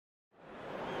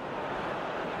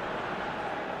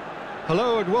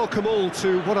Hello and welcome all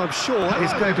to what I'm sure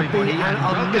is going to be an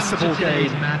unmissable game.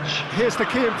 Here's the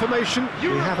key information.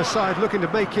 We have a side looking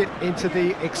to make it into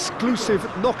the exclusive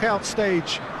knockout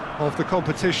stage of the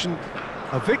competition.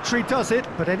 A victory does it,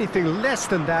 but anything less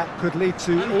than that could lead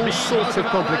to all sorts of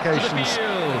complications.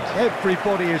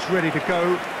 Everybody is ready to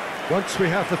go once we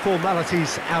have the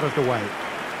formalities out of the way.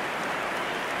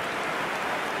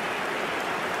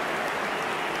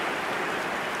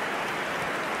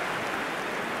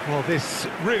 Well, this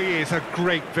really is a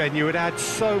great venue. It adds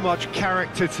so much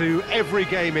character to every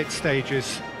game it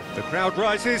stages. The crowd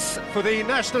rises for the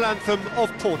national anthem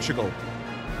of Portugal.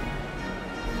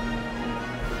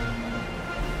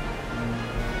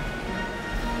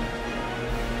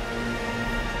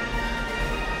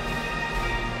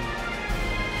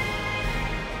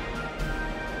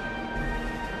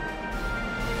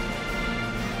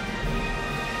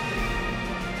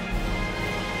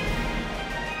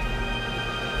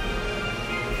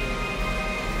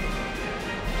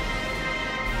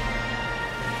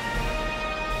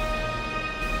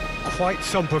 Quite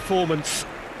some performance,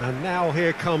 and now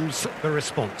here comes the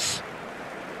response.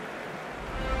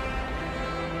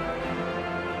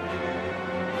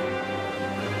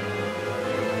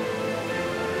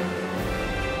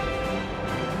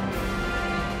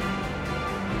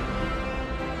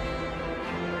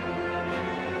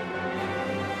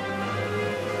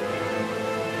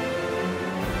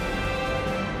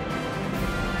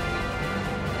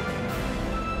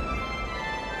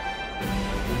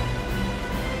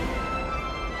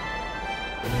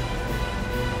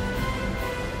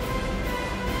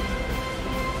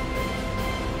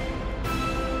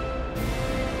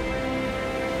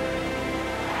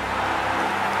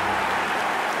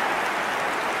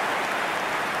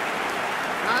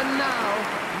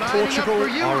 Portugal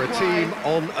are a team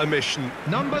on a mission.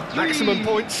 Maximum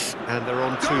points, and they're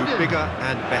on to bigger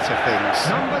and better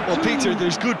things. Well, Peter,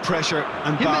 there's good pressure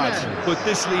and bad, but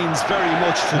this leans very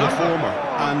much to the former,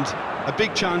 and a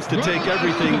big chance to take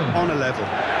everything on a level.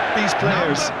 These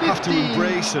players have to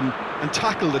embrace and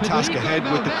tackle the task ahead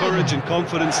with the courage and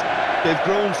confidence they've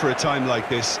grown for a time like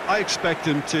this. I expect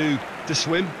them to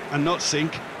swim and not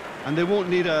sink, and they won't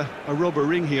need a rubber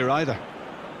ring here either.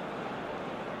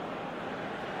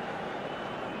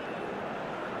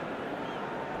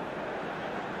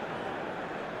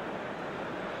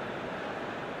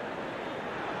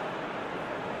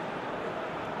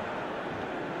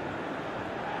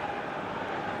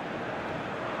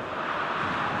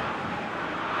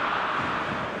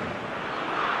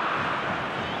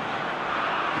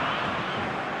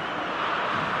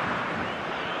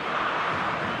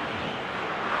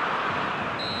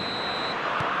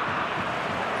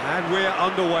 And we're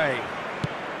underway.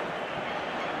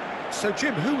 So,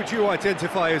 Jim, who would you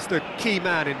identify as the key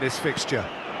man in this fixture?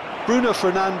 Bruno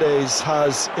Fernandes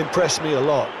has impressed me a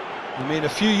lot. I mean, a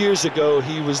few years ago,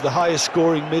 he was the highest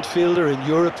scoring midfielder in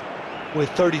Europe with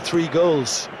 33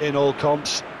 goals in all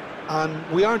comps. And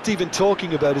we aren't even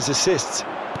talking about his assists.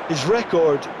 His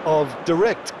record of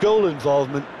direct goal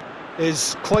involvement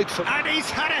is quite... And he's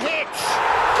had a hit!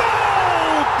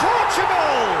 Goal!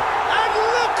 Portugal! And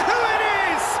look who it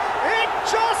is! It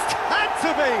just had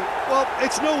to be! Well,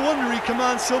 it's no wonder he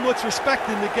commands so much respect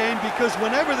in the game, because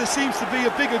whenever there seems to be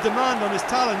a bigger demand on his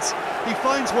talents, he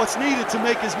finds what's needed to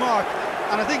make his mark.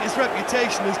 And I think his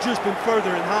reputation has just been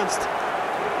further enhanced.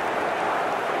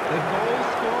 The goal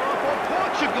scorer for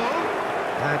Portugal.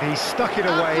 And he stuck it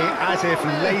away as if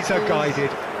laser-guided.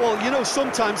 Well, you know,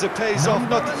 sometimes it pays off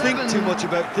not to think too much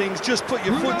about things, just put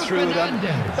your foot through it, and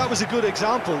that was a good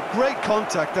example. Great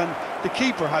contact, and the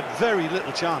keeper had very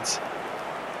little chance.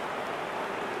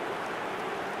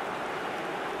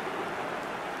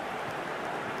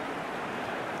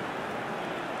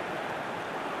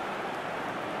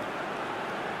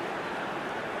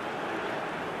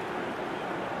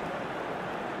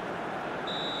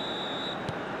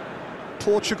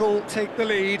 Portugal take the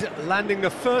lead, landing the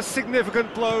first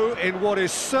significant blow in what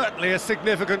is certainly a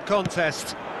significant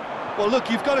contest. Well,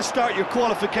 look, you've got to start your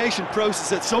qualification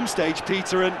process at some stage,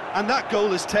 Peter, and that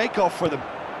goal is takeoff for them.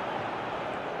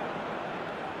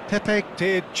 Pepe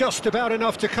did just about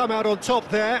enough to come out on top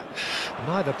there.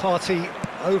 Neither party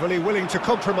overly willing to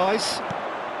compromise.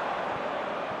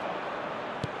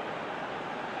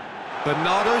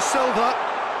 Bernardo Silva.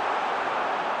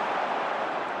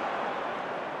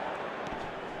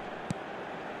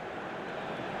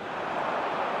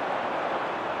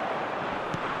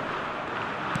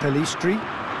 Pelistri.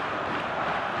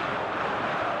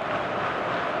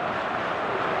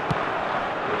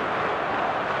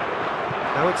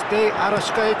 Now it's De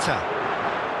Arrascaeta.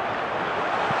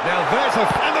 Now there's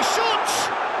and the shot!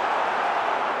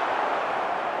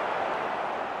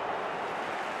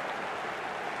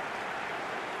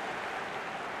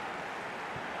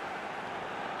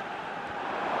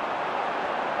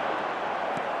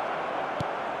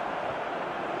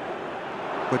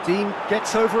 Godin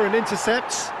gets over and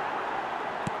intercepts.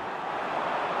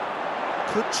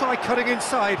 Could try cutting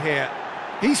inside here.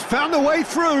 He's found the way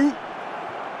through.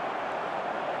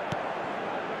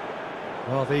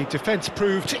 Well, the defence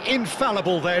proved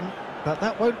infallible then, but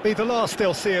that won't be the last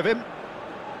they'll see of him.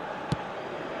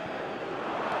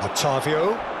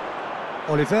 Otavio.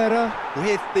 Oliveira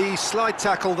with the slide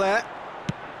tackle there.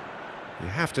 You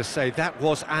have to say that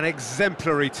was an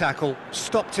exemplary tackle.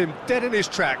 Stopped him dead in his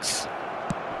tracks.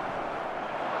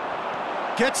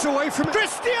 Gets away from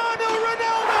Cristiano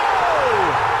Ronaldo!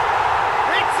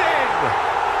 It's in!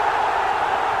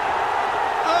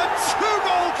 A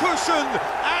two-goal cushion,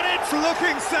 and it's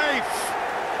looking safe!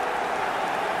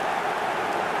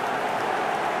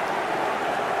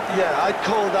 Yeah, I'd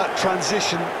call that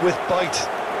transition with bite.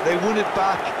 They won it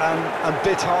back and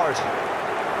bit hard.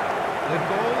 The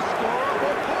goal scorer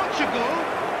for Portugal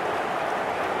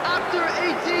after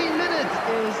 18 minutes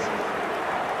is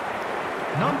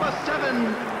number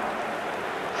 7,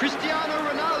 Cristiano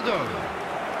Ronaldo.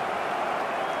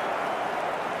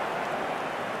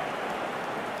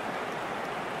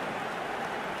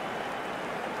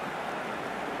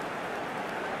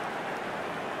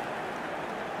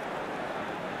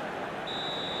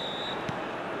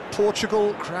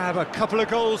 Portugal grab a couple of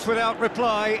goals without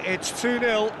reply. It's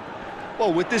 2-0.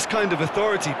 Well, with this kind of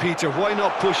authority, Peter, why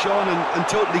not push on and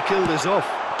totally kill this off?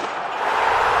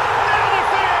 Now the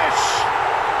finish!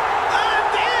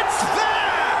 And it's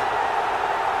there!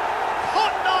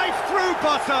 Hot knife through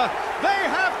butter. They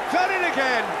have done it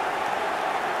again.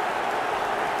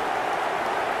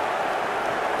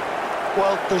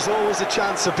 Well, there's always a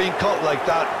chance of being caught like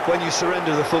that when you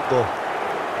surrender the football.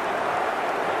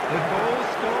 The goal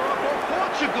scorer for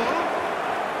Portugal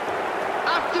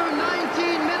after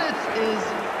 19 minutes is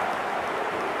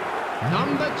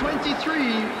number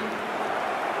 23,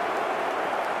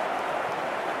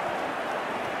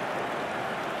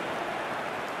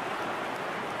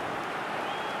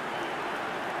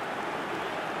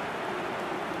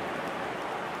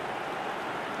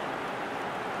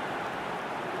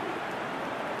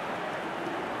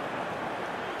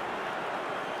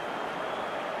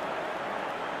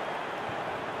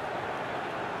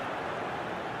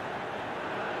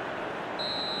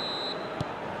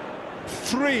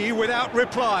 Three without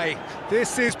reply.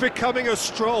 This is becoming a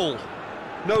stroll.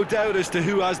 No doubt as to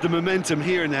who has the momentum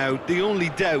here now. The only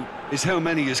doubt is how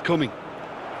many is coming.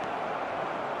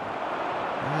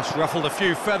 It's ruffled a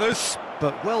few feathers,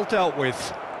 but well dealt with.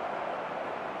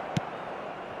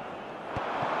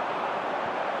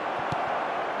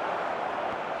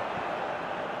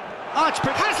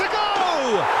 Archbishop has a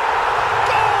goal!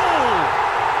 Goal!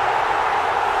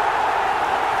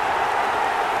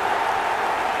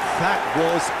 That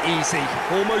was easy,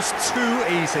 almost too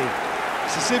easy.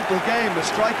 It's a simple game. The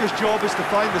striker's job is to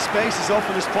find the space as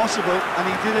often as possible, and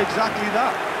he did exactly that.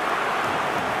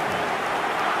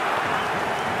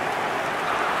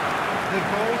 the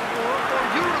goal scorer for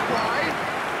Uruguay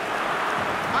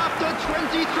after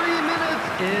 23 minutes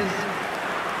is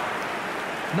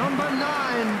number 9,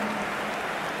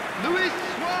 Luis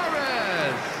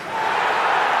Suarez.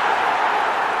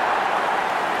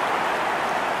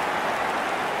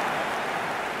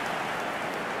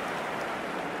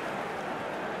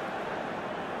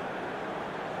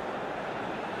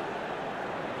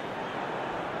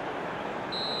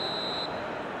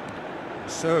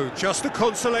 So, just a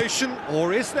consolation,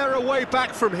 or is there a way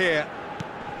back from here?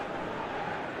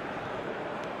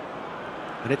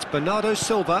 And it's Bernardo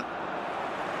Silva.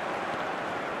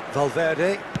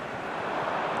 Valverde.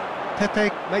 Pepe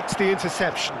makes the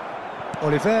interception.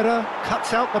 Oliveira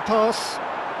cuts out the pass.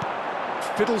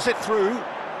 Fiddles it through.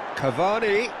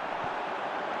 Cavani.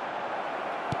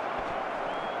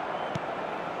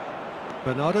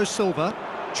 Bernardo Silva.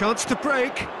 Chance to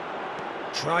break.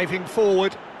 Driving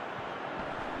forward.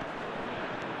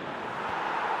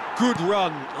 Good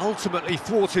run, ultimately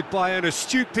thwarted by an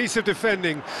astute piece of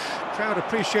defending. Crowd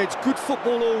appreciates good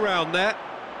football all round there.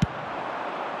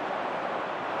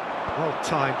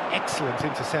 Well-timed, excellent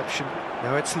interception.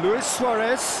 Now it's Luis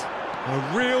Suarez.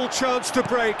 A real chance to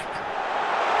break.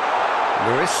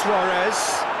 Luis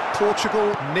Suarez.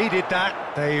 Portugal needed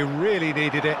that. They really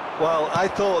needed it. Well, I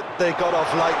thought they got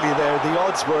off lightly there. The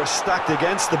odds were stacked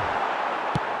against them.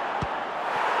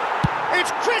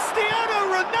 It's Cristiano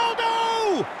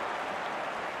Ronaldo!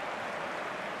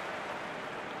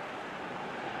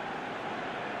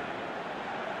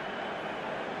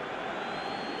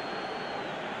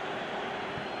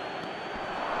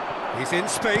 He's in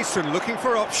space and looking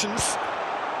for options.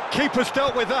 Keeper's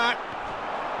dealt with that.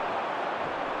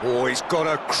 Oh, he's got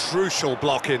a crucial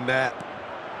block in there.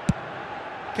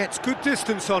 Gets good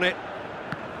distance on it.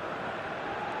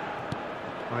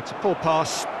 Oh, it's a poor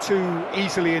pass, too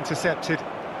easily intercepted.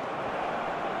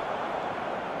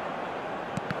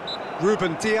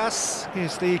 Ruben Diaz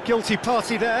is the guilty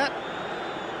party there.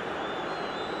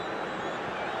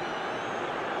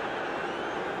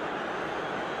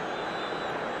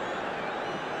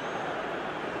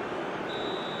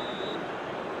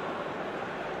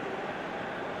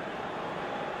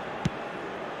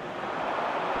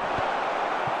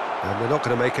 And they're not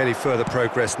going to make any further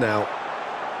progress now.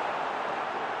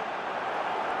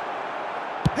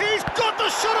 He's got the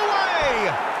shot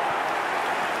away!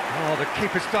 Oh, the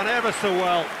keeper's done ever so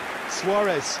well.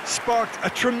 Suarez sparked a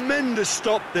tremendous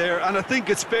stop there, and I think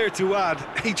it's fair to add,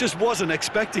 he just wasn't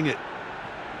expecting it.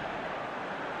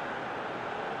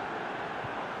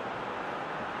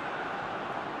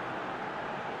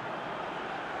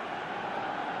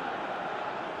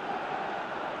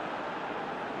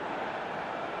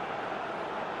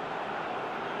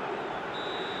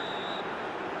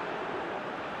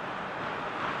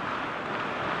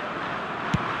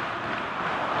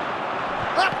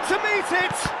 Up to meet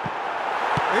it!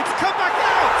 It's come back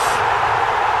out!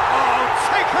 Oh,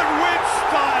 taken with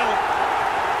style!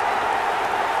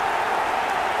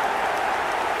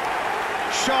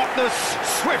 Sharpness,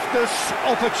 swiftness,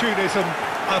 opportunism,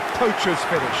 a poacher's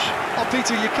finish. Oh,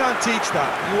 Peter, you can't teach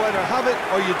that. You either have it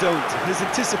or you don't. His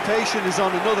anticipation is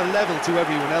on another level to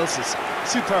everyone else's.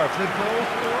 Superb. The goal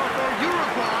scorer for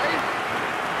Uruguay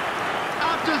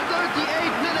after 38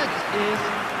 minutes is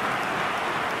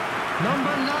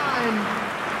number 9,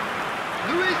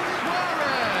 Luis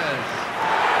Suarez.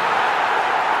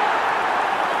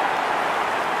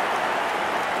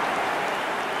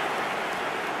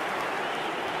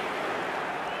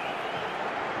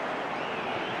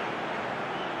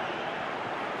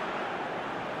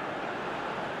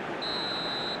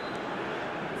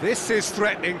 This is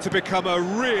threatening to become a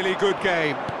really good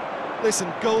game.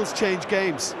 Listen, goals change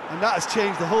games, and that has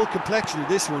changed the whole complexion of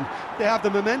this one. They have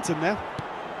the momentum now.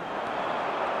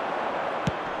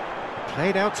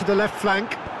 Played out to the left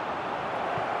flank.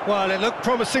 Well, it looked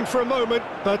promising for a moment,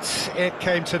 but it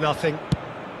came to nothing.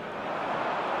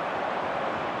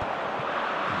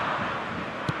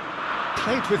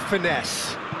 Played with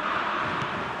finesse.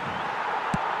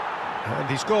 And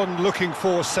he's gone looking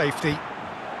for safety.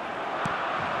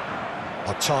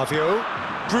 Otavio.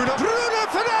 Bruno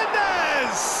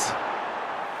Fernandes!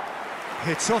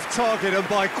 It's off target and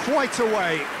by quite a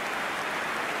way.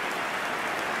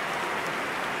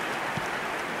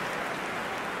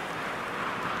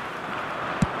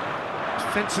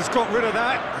 Defence has got rid of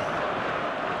that.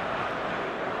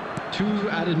 2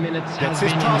 added minutes Gets has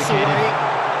his been pass indicated. away.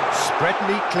 Spread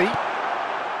neatly.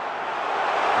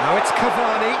 Now it's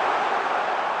Cavani.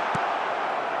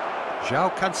 João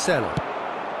Cancelo.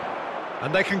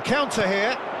 And they can counter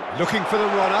here. Looking for the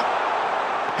runner.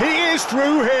 He is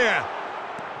through here.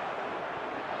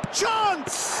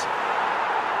 Chance!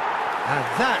 And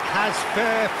that has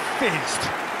fair fizzed.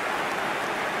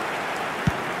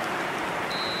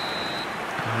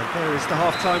 And there is the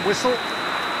half-time whistle.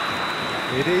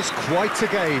 It is quite a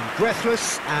game,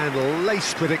 breathless and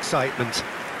laced with excitement.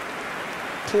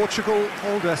 Portugal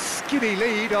hold a skinny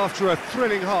lead after a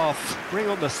thrilling half. Bring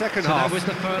on the second half. That was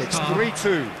the first it's half.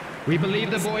 3-2. We believe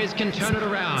the boys can turn it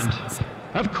around.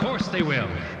 Of course they will.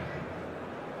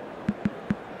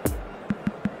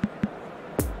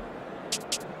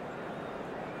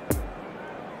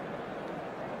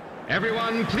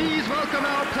 Everyone, please welcome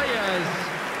our players.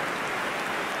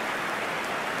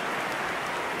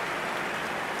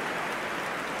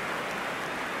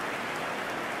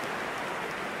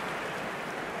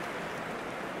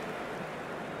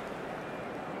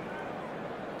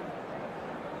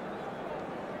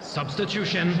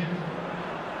 Substitution.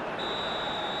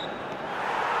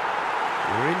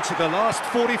 We're into the last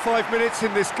 45 minutes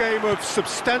in this game of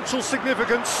substantial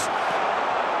significance.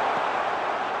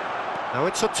 Now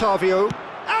it's Otavio,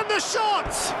 and the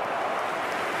shot!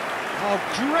 Oh,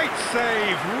 great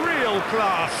save, real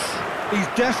class. He's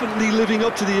definitely living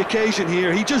up to the occasion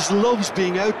here. He just loves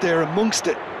being out there amongst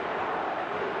it.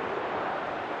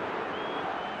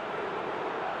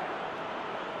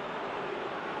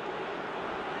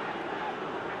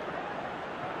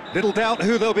 Little doubt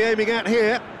who they'll be aiming at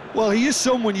here. Well, he is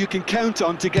someone you can count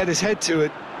on to get his head to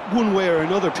it, one way or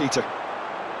another, Peter.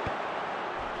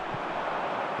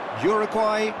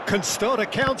 Uruguay can start a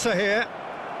counter here.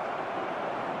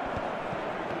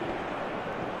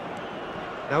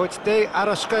 Now it's De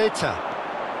Arrascaeta.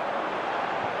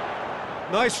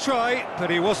 Nice try, but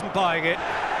he wasn't buying it.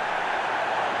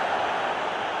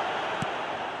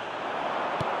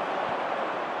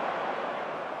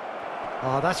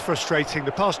 Oh, that's frustrating.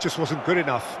 The pass just wasn't good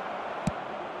enough.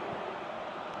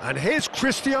 And here's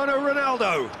Cristiano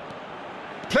Ronaldo.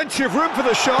 Plenty of room for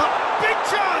the shot. Big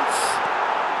chance!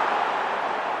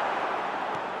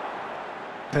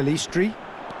 Pelistri.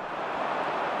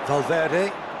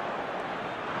 Valverde.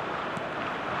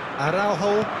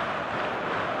 Araujo.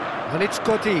 And it's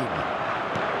Godin.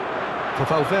 For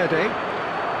Valverde.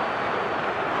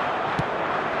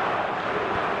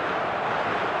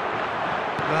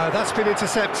 No, that's been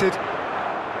intercepted.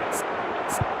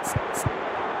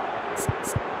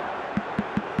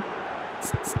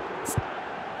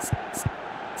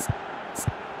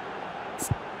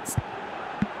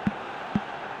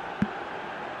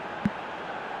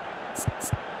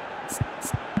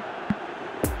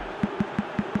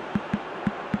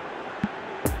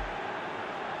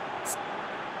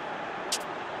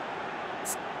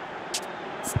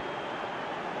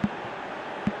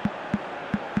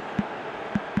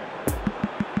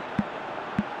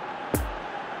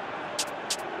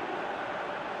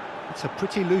 It's a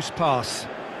pretty loose pass.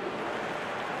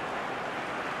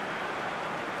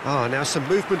 Now some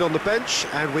movement on the bench,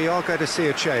 and we are going to see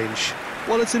a change.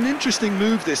 Well, it's an interesting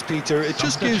move, this, Peter. It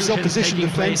just gives opposition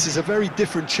defences a very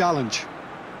different challenge.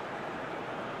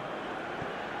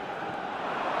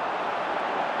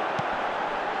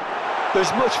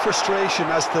 There's much frustration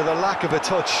as to the lack of a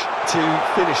touch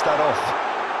to finish that off.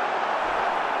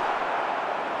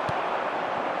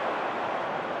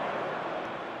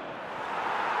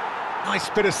 Nice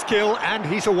bit of skill, and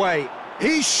he's away.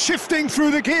 He's shifting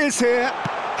through the gears here.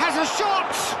 Has a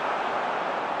shot!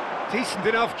 Decent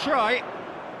enough try.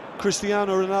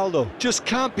 Cristiano Ronaldo just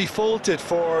can't be faulted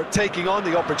for taking on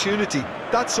the opportunity.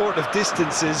 That sort of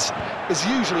distance is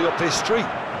usually up his street.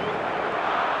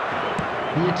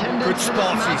 Good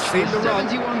spot, he's seen the run.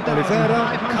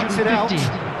 Oliveira cuts it out.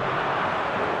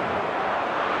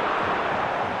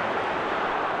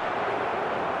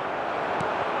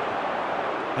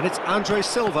 And it's Andre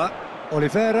Silva.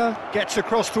 Oliveira gets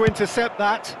across to intercept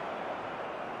that.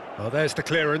 Oh, there's the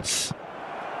clearance.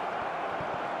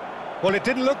 Well, it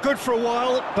didn't look good for a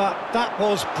while, but that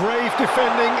was brave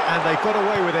defending, and they got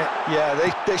away with it. Yeah,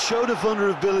 they showed a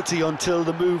vulnerability until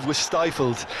the move was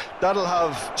stifled. That'll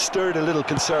have stirred a little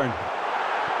concern.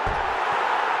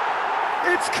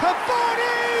 It's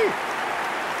Cavani!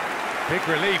 Big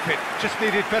relief, it just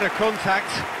needed better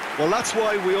contact. Well, that's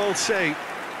why we all say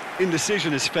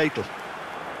indecision is fatal.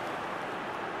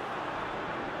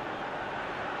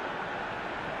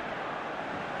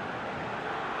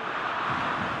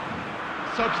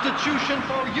 Substitution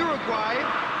for Uruguay.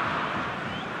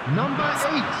 Number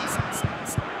 8.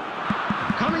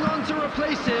 Coming on to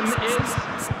replace him is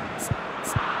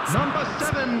number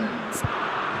 7.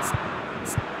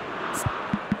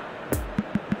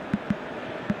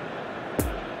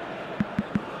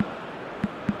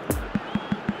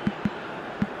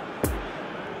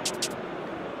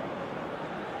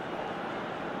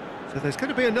 So there's going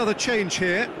to be another change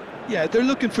here. Yeah, they're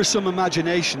looking for some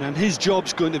imagination, and his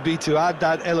job's going to be to add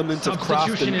that element of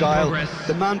craft and guile.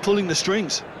 The man pulling the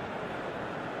strings.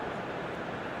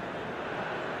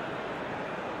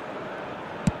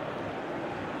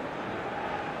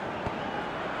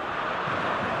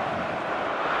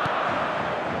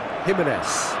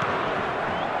 Jimenez.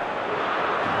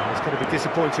 He's going to be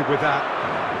disappointed with that.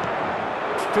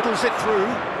 Fiddles it through,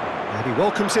 and he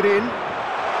welcomes it in.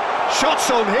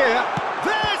 Shots on here.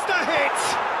 There's the hit!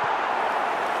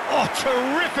 Oh,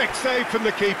 terrific save from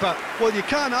the keeper. Well, you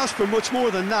can't ask for much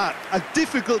more than that. A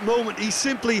difficult moment he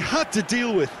simply had to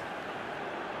deal with.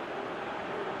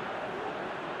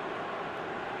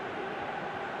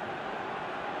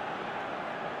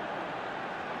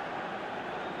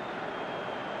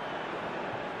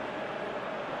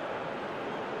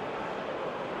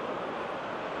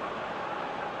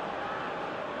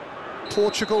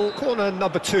 Portugal, corner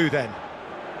number 2 then.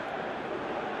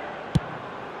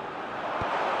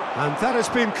 And that has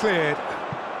been cleared.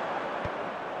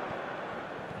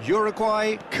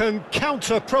 Uruguay can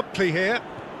counter promptly here.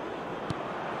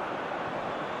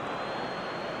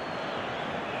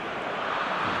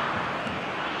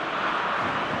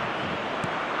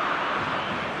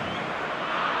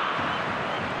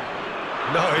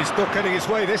 No, he's not getting his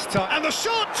way this time. And the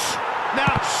shot!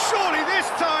 Now, surely this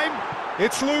time,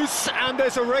 it's loose and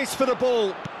there's a race for the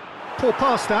ball. Poor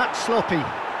pass that, sloppy.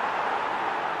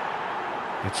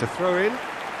 It's a throw-in.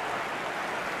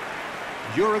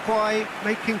 Uruguay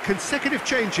making consecutive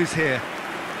changes here.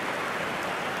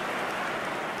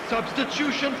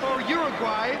 Substitution for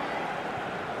Uruguay.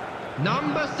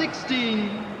 Number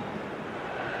 16.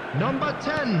 Number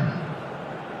 10.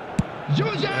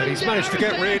 And he's managed to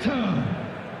get rid.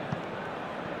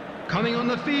 Coming on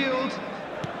the field,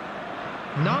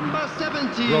 number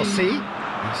 17. Rossi,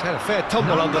 he's had a fair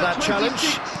tumble under that 26.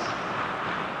 challenge.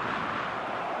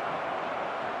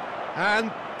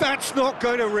 And that's not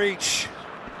going to reach.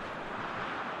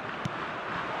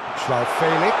 João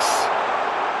Felix.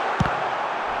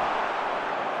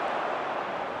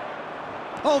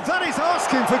 Oh, that is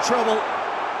asking for trouble.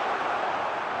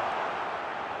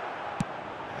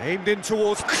 Aimed in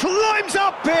towards, climbs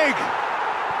up big!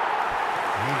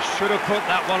 He should have put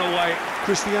that one away.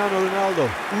 Cristiano Ronaldo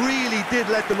really did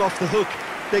let them off the hook.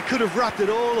 They could have wrapped it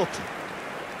all up.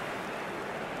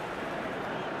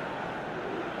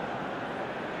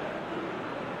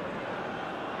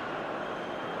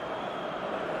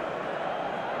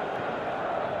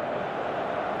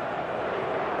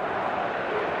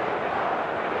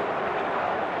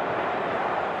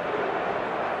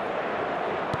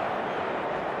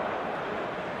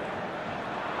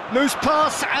 Loose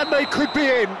pass, and they could be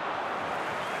in.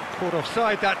 Caught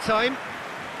offside that time.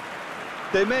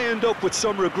 They may end up with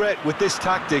some regret with this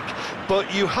tactic,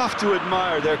 but you have to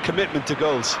admire their commitment to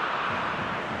goals.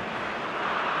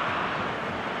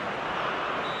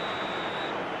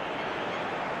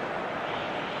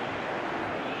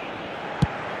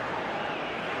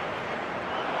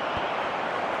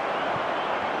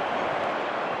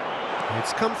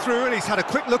 It's come through, and he's had a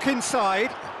quick look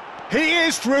inside. He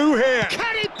is through here.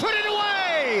 Can he put it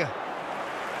away?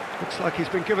 Looks like he's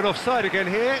been given offside again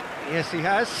here. Yes, he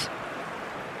has.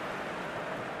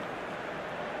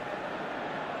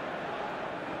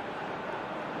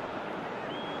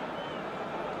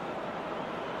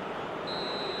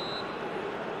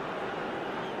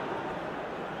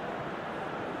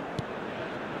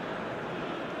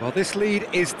 Well, this lead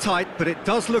is tight, but it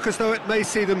does look as though it may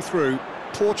see them through.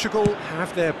 Portugal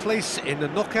have their place in the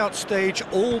knockout stage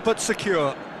all but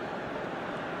secure.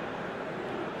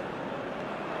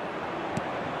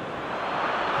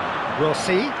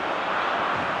 Rossi.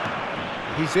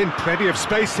 He's in plenty of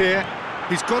space here.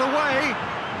 He's got away.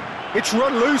 It's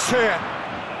run loose here.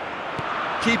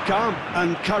 Keep calm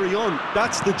and carry on.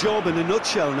 That's the job in a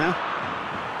nutshell now.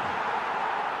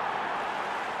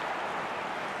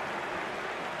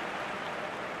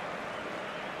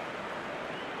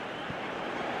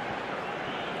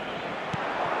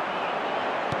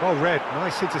 Well read,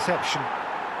 nice interception.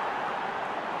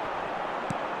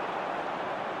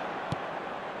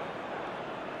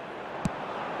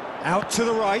 Out to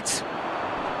the right.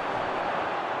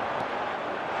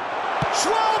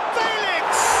 João Felix!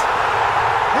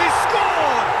 He's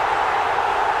scored!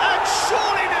 And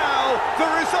surely now, the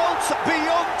result's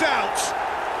beyond doubt.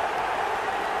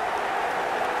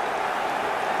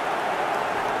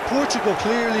 Portugal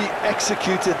clearly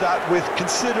executed that with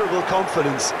considerable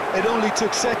confidence. It only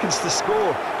took seconds to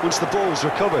score once the ball was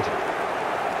recovered.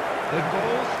 The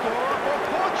goal scorer for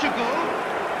Portugal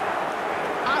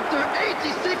after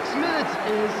 86 minutes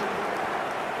is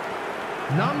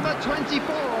number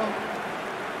 24,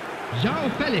 João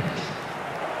Felix.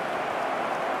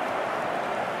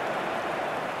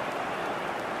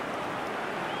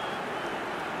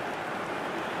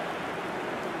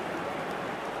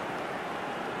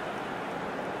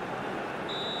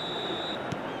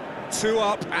 Two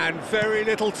up and very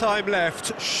little time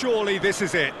left. Surely this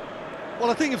is it.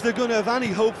 Well, I think if they're going to have any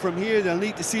hope from here, they'll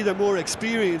need to see their more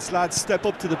experienced lads step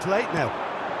up to the plate now.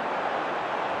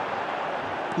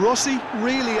 Rossi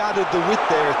really added the width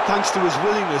there thanks to his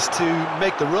willingness to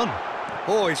make the run.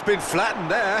 Oh, he's been flattened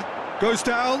there. Goes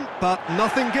down, but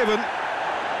nothing given.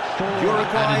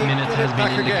 Uruguay minutes has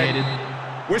back been indicated.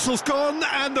 again. Whistle's gone,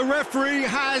 and the referee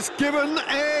has given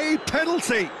a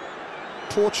penalty.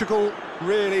 Portugal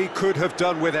really could have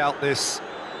done without this.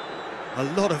 A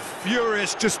lot of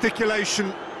furious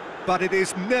gesticulation, but it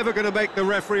is never going to make the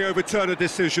referee overturn a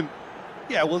decision.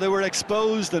 Yeah, well, they were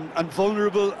exposed and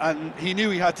vulnerable, and he knew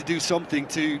he had to do something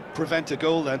to prevent a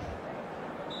goal then.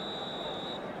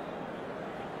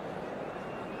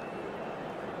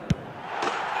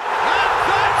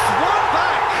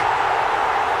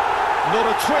 Not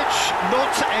a twitch,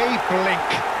 not a blink.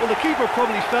 Well, the keeper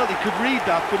probably felt he could read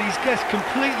that, but he's guessed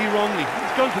completely wrongly.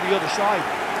 He's gone to the other side.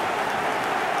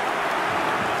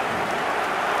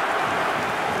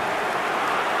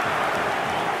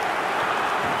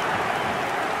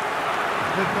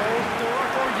 The goal scorer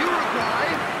for Uruguay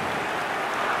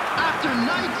after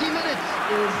 90 minutes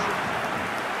is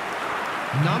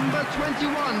number 21,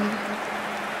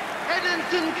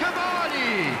 Edinson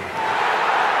Cavani.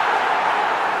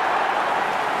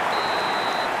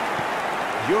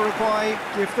 Uruguay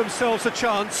give themselves a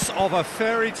chance of a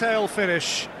fairy tale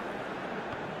finish.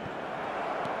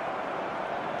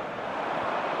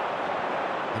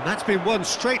 And that's been won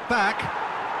straight back.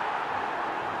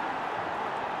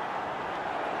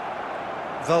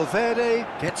 Valverde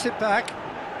gets it back.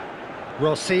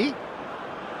 Rossi.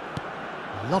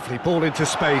 Lovely ball into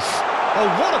space. Oh,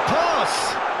 what a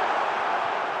pass!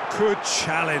 Good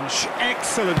challenge,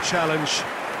 excellent challenge.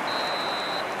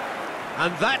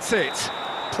 And that's it.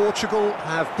 Portugal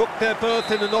have booked their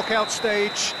berth in the knockout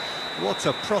stage. What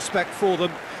a prospect for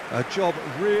them. A job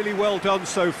really well done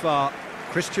so far.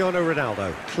 Cristiano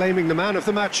Ronaldo claiming the Man of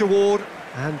the Match award,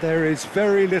 and there is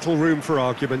very little room for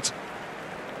argument.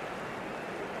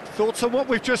 Thoughts on what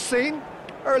we've just seen?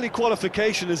 Early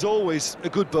qualification is always a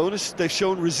good bonus. They've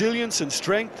shown resilience and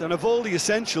strength and have all the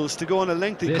essentials to go on a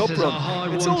lengthy cup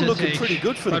run. It's all looking pretty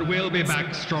good for them. But we'll be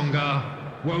back stronger,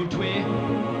 won't we?